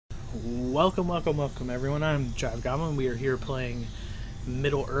Welcome everyone. I'm Goblin. We are here playing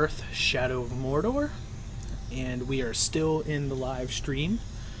Middle-earth: Shadow of Mordor, and we are still in the live stream.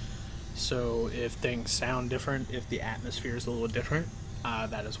 So if things sound different, if the atmosphere is a little different,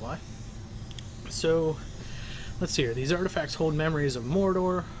 that is why. So let's see here. These artifacts hold memories of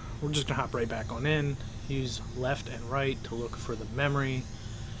Mordor. We're just gonna hop right back on in. Use left and right to look for the memory,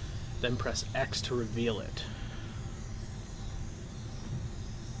 then press X to reveal it.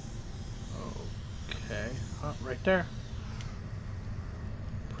 Okay, oh, right there.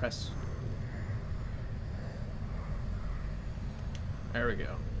 Press. There we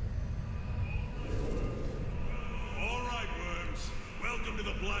go. All right, worms. Welcome to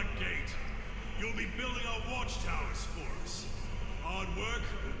the Black Gate. You'll be building our watchtowers for us. Hard work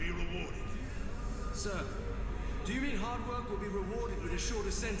will be rewarded. Sir, do you mean hard work will be rewarded with a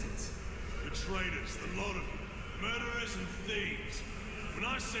shorter sentence? The traitors, the lot of you, murderers and thieves. When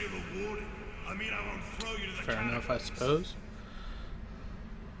I say rewarded, I mean I won't throw you to the Fair enough, I suppose.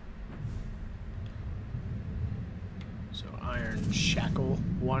 So, Iron Shackle,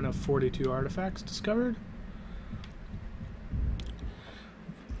 1 of 42 artifacts discovered.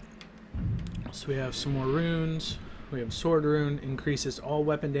 So we have some more runes. We have Sword Rune, increases all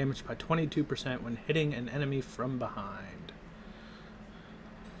weapon damage by 22% when hitting an enemy from behind.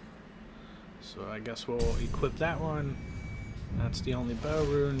 So I guess we'll equip that one. That's the only bow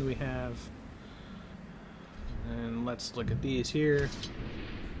rune we have. And let's look at these here.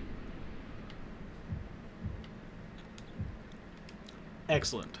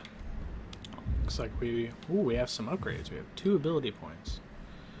 Excellent. Looks like we have some upgrades. We have 2 ability points.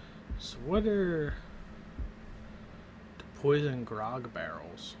 So what are the poison grog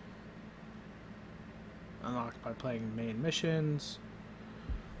barrels? Unlocked by playing main missions.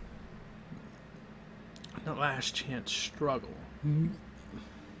 The last chance struggle.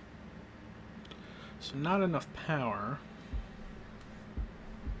 So not enough power.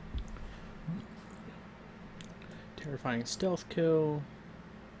 Terrifying stealth kill.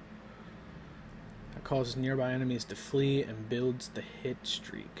 That causes nearby enemies to flee and builds the hit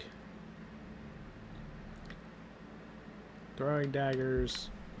streak. Throwing daggers.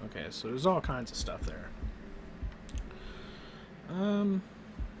 Okay, so there's all kinds of stuff there.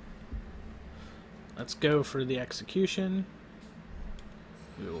 Let's go for the execution.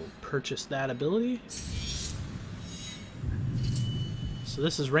 We will purchase that ability. So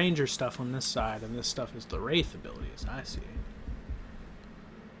this is ranger stuff on this side, and this stuff is the wraith abilities. I see.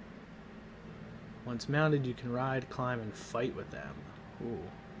 Once mounted, you can ride, climb, and fight with them. Ooh,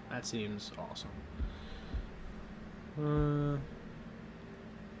 that seems awesome.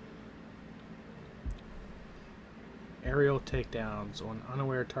 Aerial takedowns on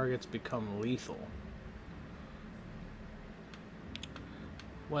unaware targets become lethal.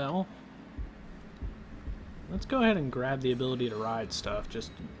 Well, let's go ahead and grab the ability to ride stuff.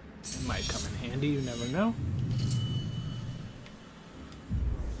 Just it might come in handy, you never know.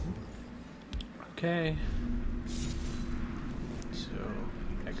 Okay. So,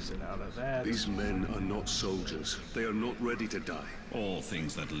 exit out of that. These men are not soldiers. They are not ready to die. All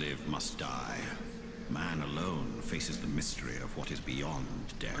things that live must die. Man alone faces the mystery of what is beyond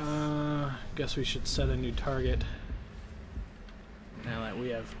death. Guess we should set a new target. Now that we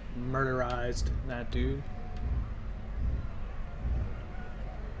have murderized that dude.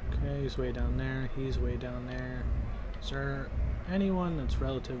 Okay, he's way down there. He's way down there. Is there anyone that's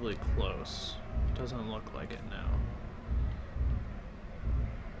relatively close? Doesn't look like it now.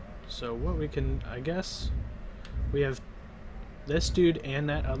 So what we can, I guess, we have this dude and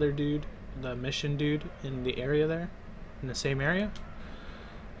that other dude, the mission dude, in the area there, in the same area.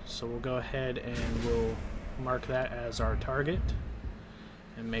 So we'll go ahead and we'll mark that as our target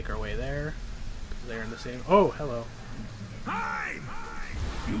and make our way there. They're in the same. Oh, hello. Hi!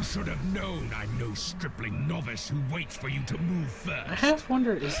 You should have known I'm no stripling novice who waits for you to move first. I half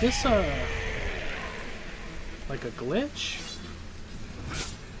wonder, is this like a glitch?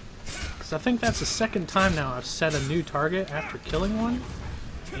 Because I think that's the second time now I've set a new target after killing one,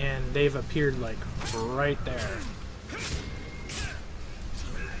 and they've appeared like right there.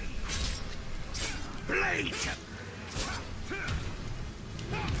 Blade!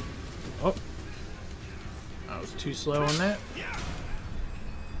 Oh, I was too slow on that.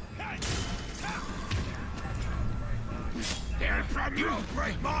 Hear from you!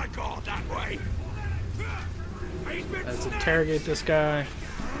 Break my guard that way! Let's interrogate this guy.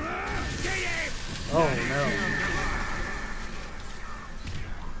 Oh no.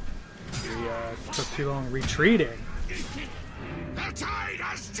 We took too long retreating. The tide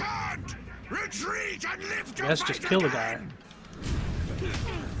has turned! Retreat and lift your Let's just kill the guy.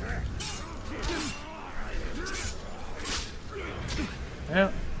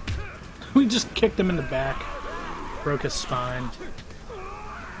 Well, we just kicked him in the back. Broke his spine.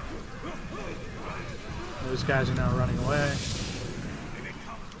 Those guys are now running away.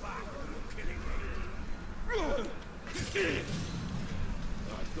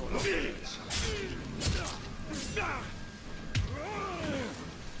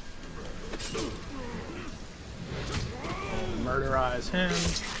 Murderize him.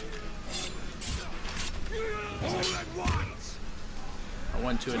 I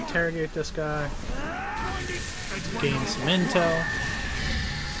want to interrogate this guy. Gain some intel.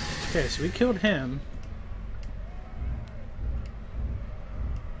 Okay, so we killed him.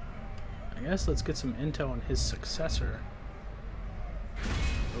 I guess let's get some intel on his successor.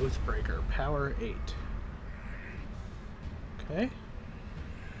 Oathbreaker, power 8. Okay.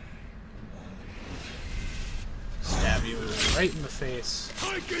 Stab you right in the face.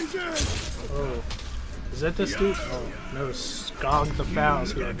 Oh. Is that this dude? Oh, no. Skog the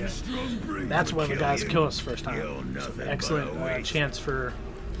Fowl's here again. That's one of the guys kill us first time. So excellent chance for...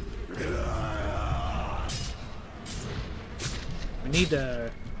 We need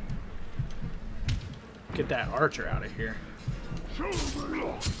to get that archer out of here.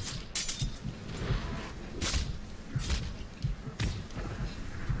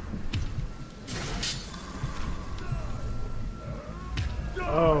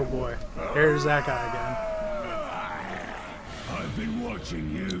 Oh boy, there's that guy again. I've been watching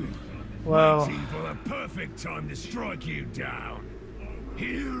you. Well, waiting for the perfect time to strike you down.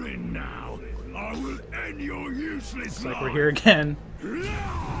 Here and now, I will end your useless looks like we're here again.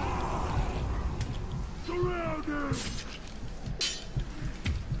 Surrounded.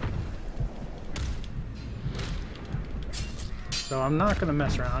 So I'm not gonna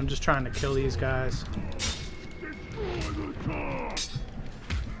mess around. I'm just trying to kill these guys. Destroy the car.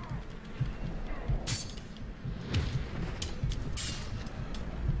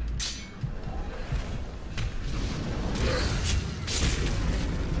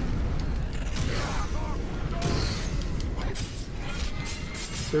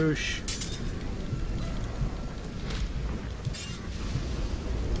 Boosh.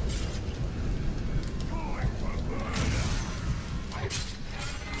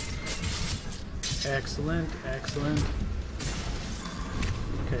 Excellent, excellent.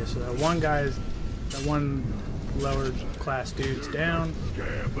 Okay, so that one guy's, that one lower class dude's down.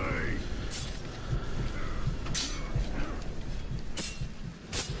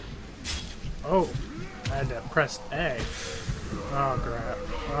 Oh, I had to press A. Oh crap.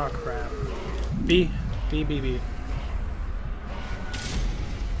 Oh crap. B. B, B, B.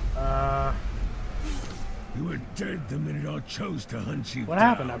 You were dead the minute I chose to hunt you What down.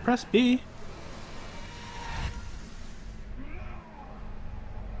 happened? I pressed B.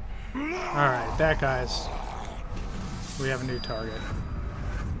 Alright, that guy's... We have a new target.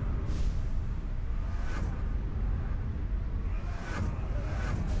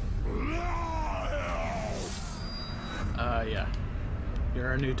 Yeah. You're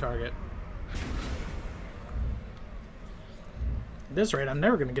our new target. At this rate, I'm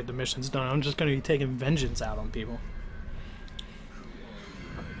never going to get the missions done. I'm just going to be taking vengeance out on people.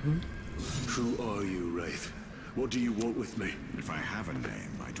 Who are you, Wraith? What do you want with me? If I have a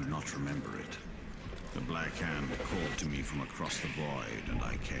name, I do not remember it. The Black Hand called to me from across the void, and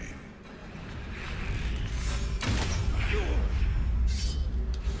I came.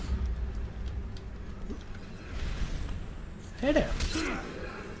 Hit him.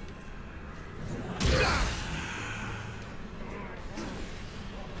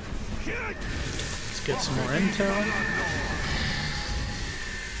 Let's get some more intel.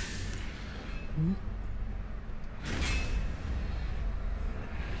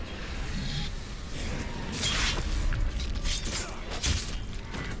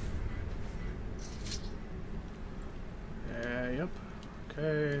 Yep.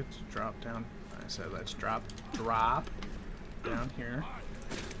 Okay, let's drop down. I said let's drop down here.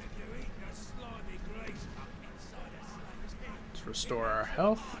 Let's restore our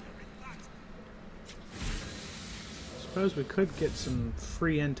health. Suppose we could get some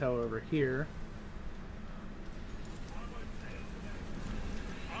free intel over here.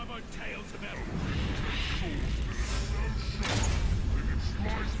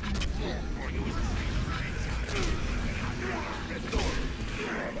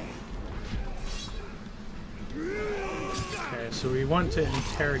 Okay, so we want to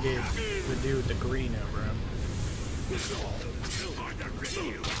interrogate the dude with the green over him.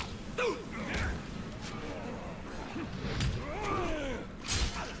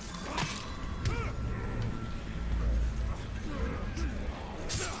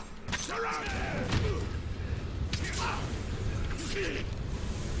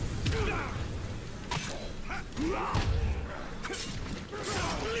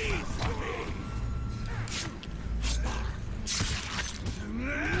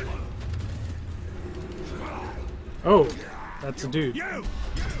 Oh, that's a dude. You!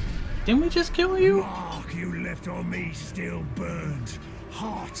 Didn't we just kill you? Mark you left on me still burns,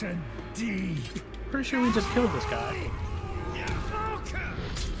 hot and deep. Pretty sure we just killed this guy.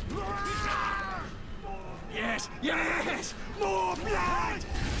 Yes, yes! More blood!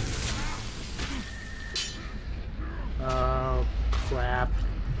 Oh, crap.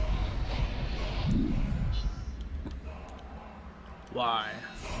 Why?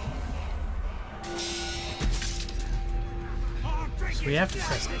 So we have to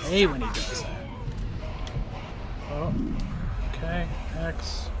press A when he does that. Oh, okay,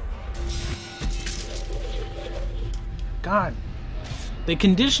 X. God, they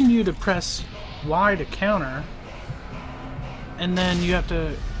condition you to press Y to counter, and then you have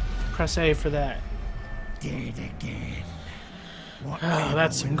to press A for that. Dead again. Oh,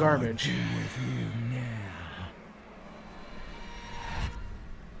 that's some garbage. With you now.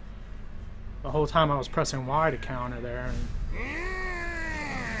 The whole time I was pressing Y to counter there, and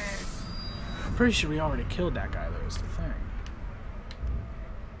I'm pretty sure we already killed that guy, though, is the thing.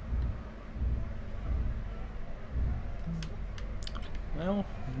 Well,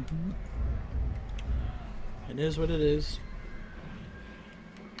 it is what it is.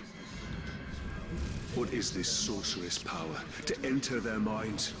 What is this sorceress power? To enter their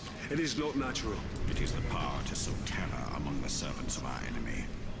minds? It is not natural. It is the power to sow terror among the servants of our enemy.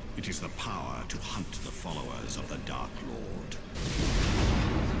 It is the power to hunt the followers of the Dark Lord.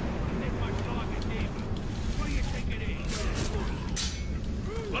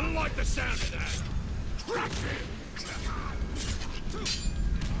 I like the sound of that. Crush him!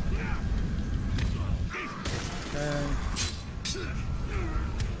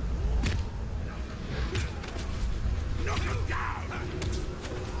 Knock him down!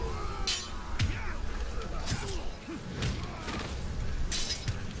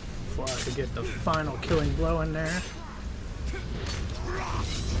 Before I could get the final killing blow in there.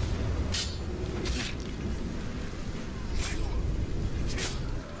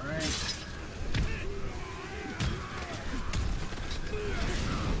 Alright.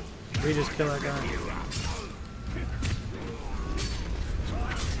 We just kill that guy.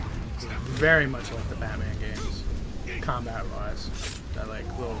 Very much like the Batman games, combat-wise. That like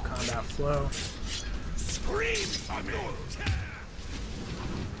little combat flow. Scream for me!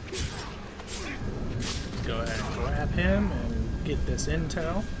 Let's go ahead and grab him and get this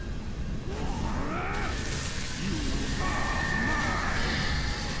intel.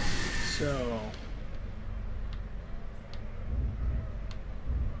 So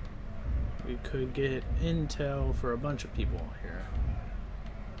we could get intel for a bunch of people here.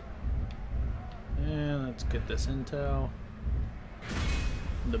 And let's get this intel.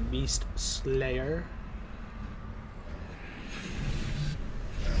 The Beast Slayer.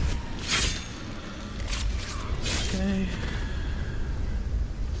 Okay.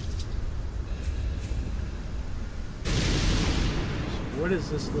 So what is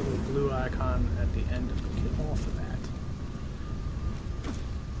this little blue icon at the end of the get off of that?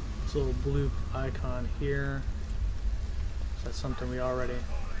 This little blue icon here. Is that something we already...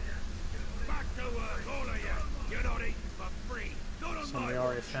 Back to work, all of you! You're not eating for free! Not on Something my we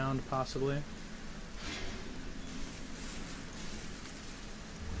already found, possibly.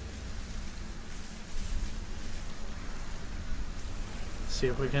 See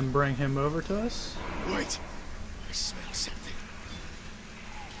if we can bring him over to us. Wait! I smell something.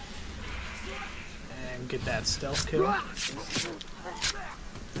 And get that stealth kill.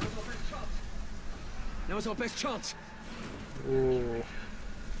 That was our best chance. Ooh.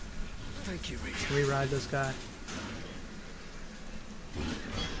 Thank you, Reed. Can we ride this guy?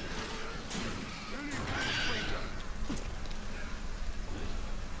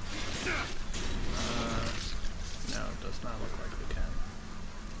 No, it does not look like we can.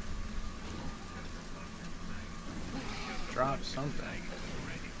 Drop something.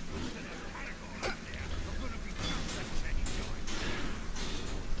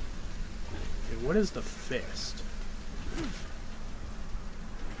 Okay, what is the fist?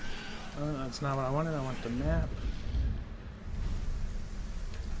 That's not what I wanted. I want the map.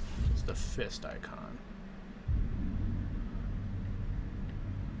 It's the fist icon.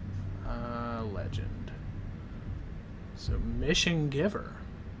 Legend. So, Mission Giver.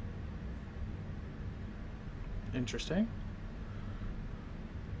 Interesting.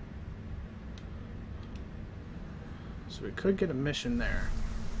 So we could get a mission there.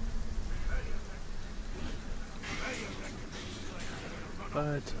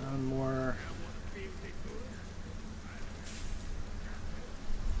 But I'm more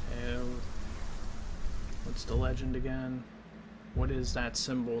What's the legend again? What is that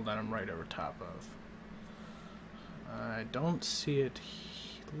symbol that I'm right over top of? I don't see it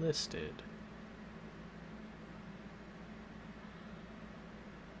listed.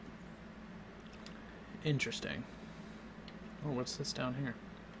 Interesting. Oh, what's this down here?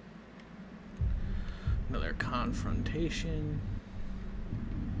 Another confrontation.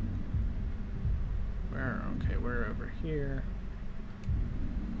 Okay, we're over here.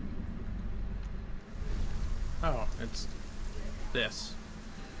 Oh, it's this.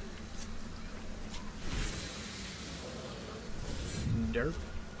 Dirt.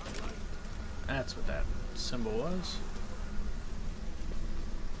 That's what that symbol was.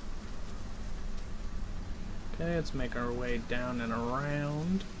 Okay, let's make our way down and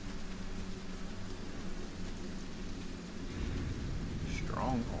around.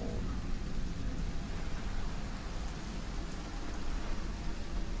 Stronghold.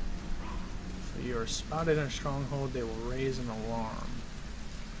 If you are spotted in a stronghold, they will raise an alarm.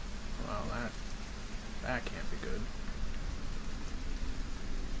 Well, that can't be good.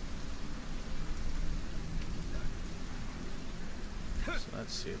 So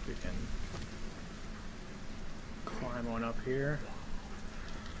let's see if we can climb on up here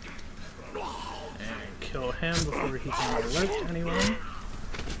and kill him before he can alert anyone.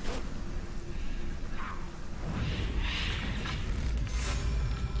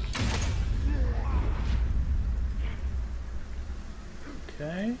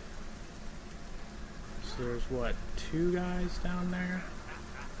 Okay. So there's what, 2 guys down there?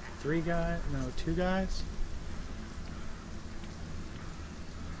 3 guys? No, 2 guys?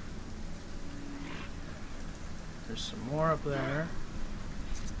 There's some more up there.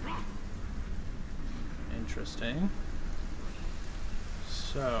 Interesting.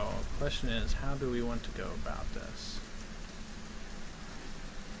 So, the question is, how do we want to go about this?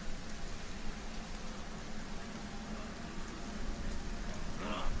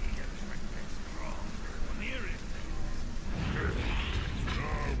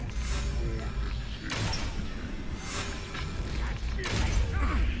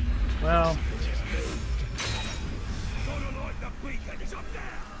 Well,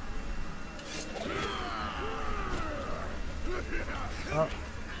 oh,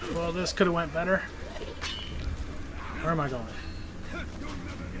 well, this could have went better. Where am I going?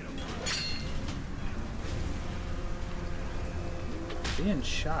 Being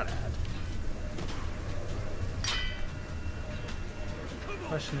shot at.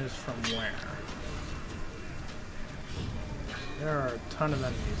 Question is, from where? There are a ton of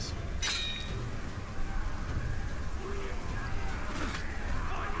enemies.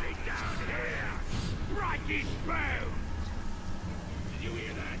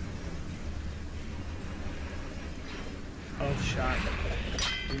 Oath shot.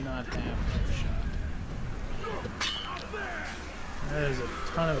 Do not have oath shot. That is a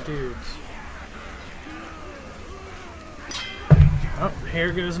ton of dudes. Oh,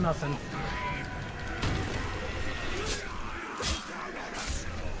 here goes nothing.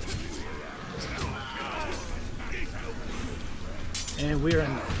 And we're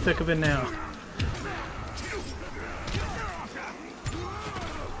in the thick of it now.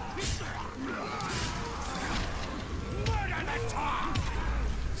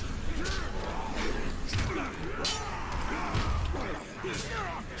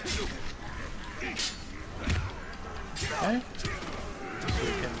 Okay. So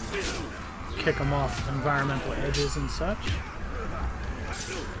we can kick them off environmental edges and such.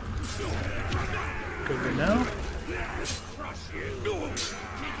 Good to know.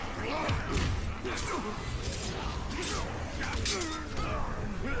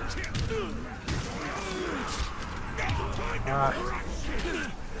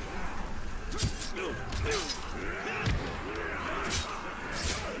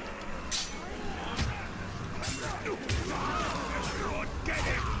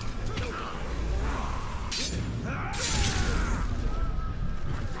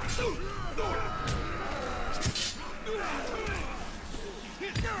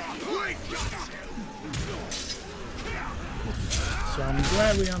 So I'm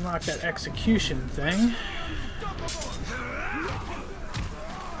glad we unlocked that execution thing.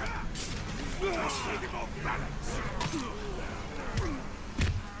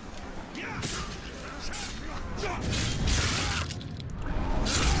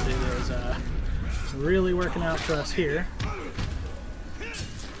 It is really working out for us here.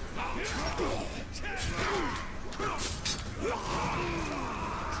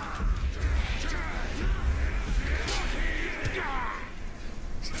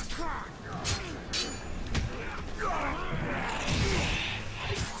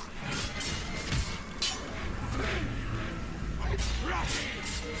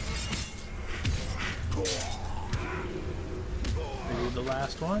 Maybe the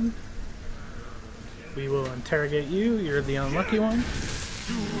last one. We will interrogate you. You're the unlucky one.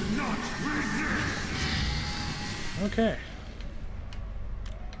 Okay.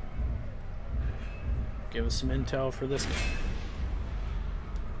 Give us some intel for this guy.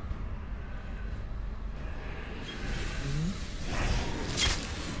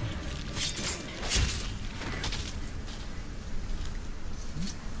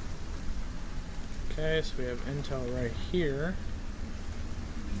 Okay, so we have intel right here.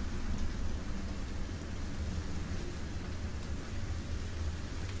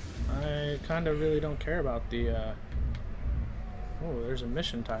 I kind of really don't care about the, oh, there's a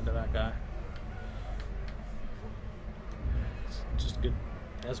mission tied to that guy. Let's just get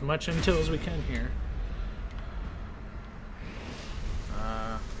as much intel as we can here.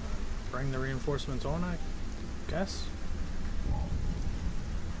 Bring the reinforcements on, I guess.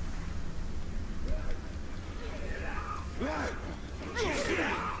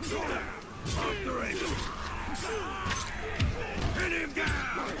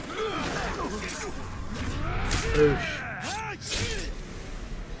 Oosh.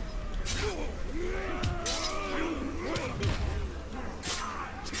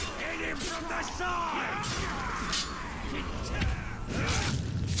 Hit him from the side!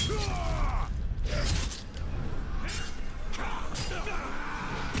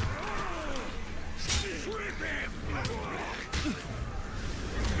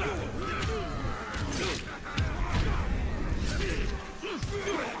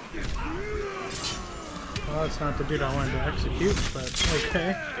 Well, it's not the dude I wanted to execute, but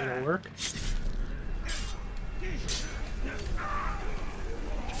okay, it'll work.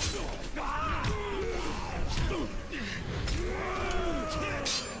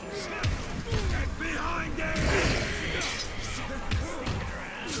 Behind him!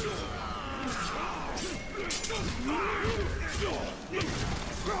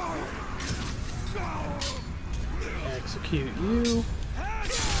 Execute you.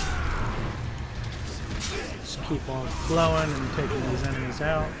 Just keep on flowing and taking these enemies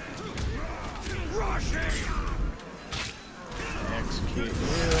out. Execute you.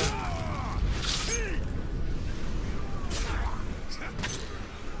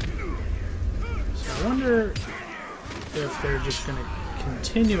 So I wonder if they're just going to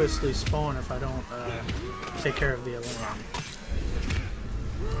continuously spawn if I don't take care of the alarm.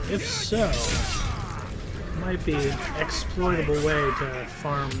 If so, it might be an exploitable way to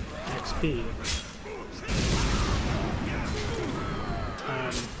farm XP.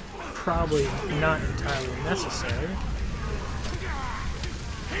 Probably not entirely necessary.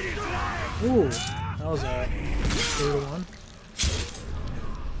 Ooh, that was a brutal one.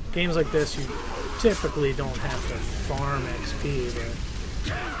 Games like this, you typically don't have to farm XP, but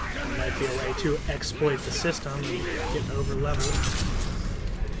it might be a way to exploit the system and get over leveled.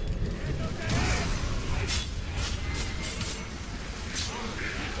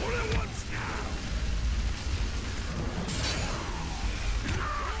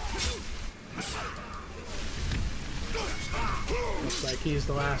 Looks like he's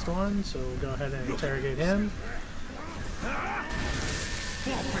the last one, so we'll go ahead and interrogate him.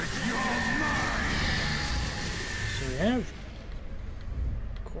 So we have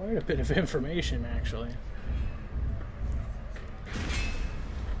quite a bit of information, actually.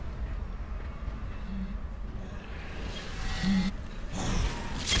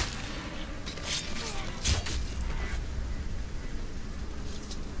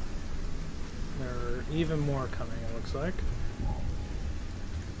 There are even more coming, it looks like.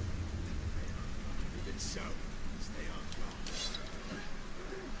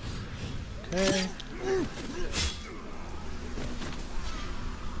 Okay.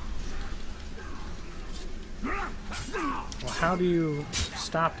 Well, how do you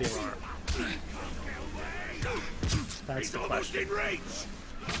stop the alarm? That's the question.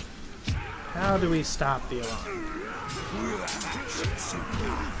 How do we stop the alarm?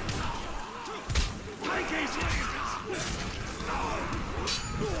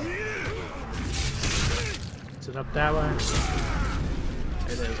 Is it up that way?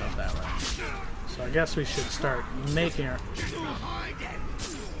 It is up that way. So I guess we should start making our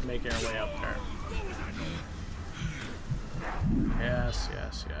way up there. Yes,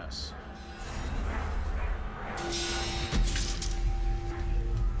 yes, yes.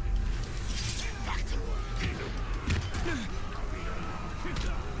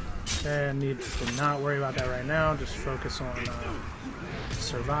 Okay, I need to not worry about that right now. Just focus on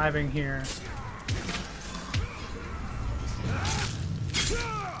surviving here.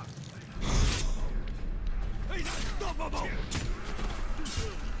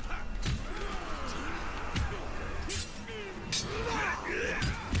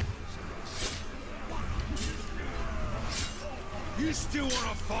 Still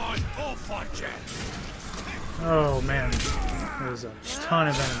wanna fight? I'll fight you. Oh man, there's a ton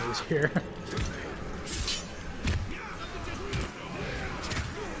of enemies here.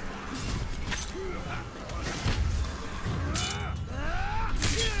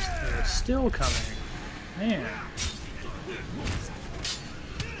 They're still coming. Man.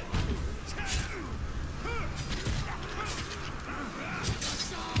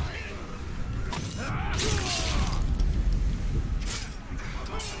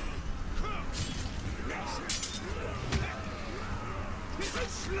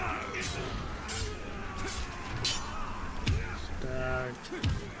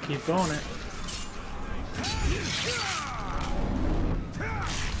 Keep going it.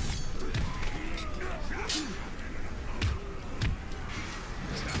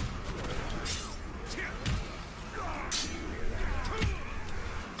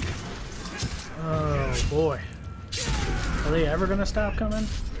 Oh boy. Are they ever gonna stop coming?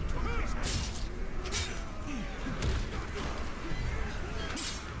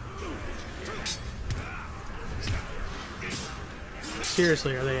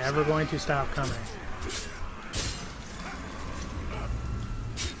 Seriously, are they ever going to stop coming?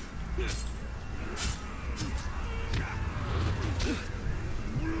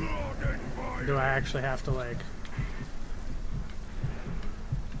 Or do I actually have to, like,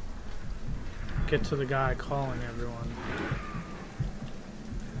 get to the guy calling everyone?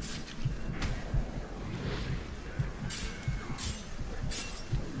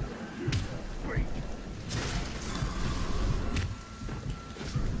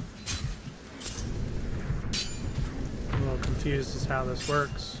 Confused as how this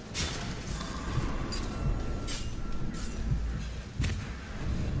works.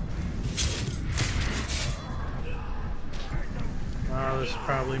 Oh, this is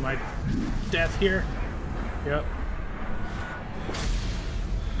probably my death here. Yep.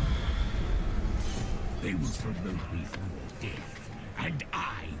 They will promote me through death, and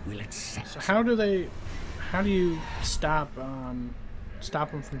I will accept. So how do you stop them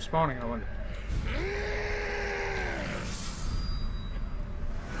from spawning? I wonder.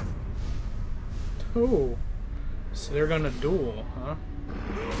 Oh, so they're gonna duel, huh?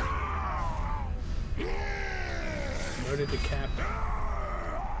 Promoted to captain.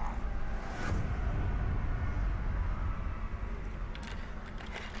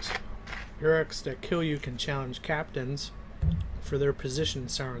 Urks that kill you can challenge captains for their position in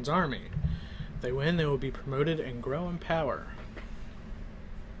Sauron's army. If they win, they will be promoted and grow in power.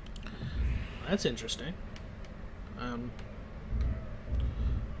 That's interesting.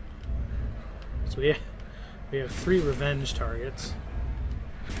 So we have 3 revenge targets.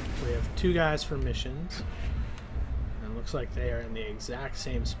 We have 2 guys for missions. And it looks like they are in the exact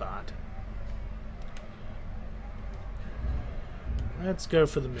same spot. Let's go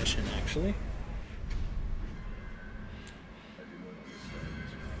for the mission, actually.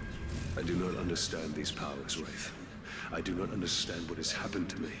 I do not understand these powers, Wraith. I do not understand what has happened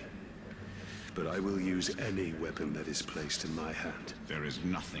to me. But I will use any weapon that is placed in my hand. There is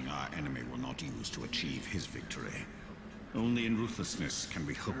nothing our enemy will not use to achieve his victory. Only in ruthlessness can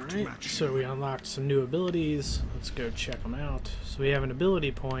we hope to match him. So we unlocked some new abilities. Let's go check them out. So we have an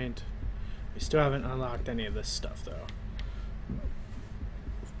ability point. We still haven't unlocked any of this stuff, though.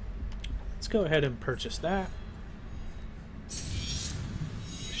 Let's go ahead and purchase that.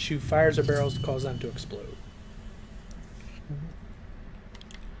 Shoot fires or barrels to cause them to explode.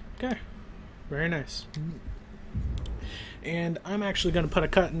 Okay. Very nice. And I'm actually going to put a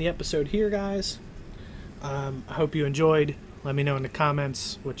cut in the episode here, guys. I hope you enjoyed. Let me know in the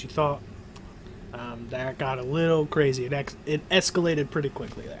comments what you thought. That got a little crazy. It escalated pretty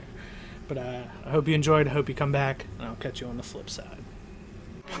quickly there. But I hope you enjoyed. I hope you come back. And I'll catch you on the flip side.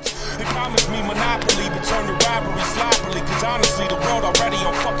 They promised me monopoly, but turned to robbery sloppily. Cause honestly, the world already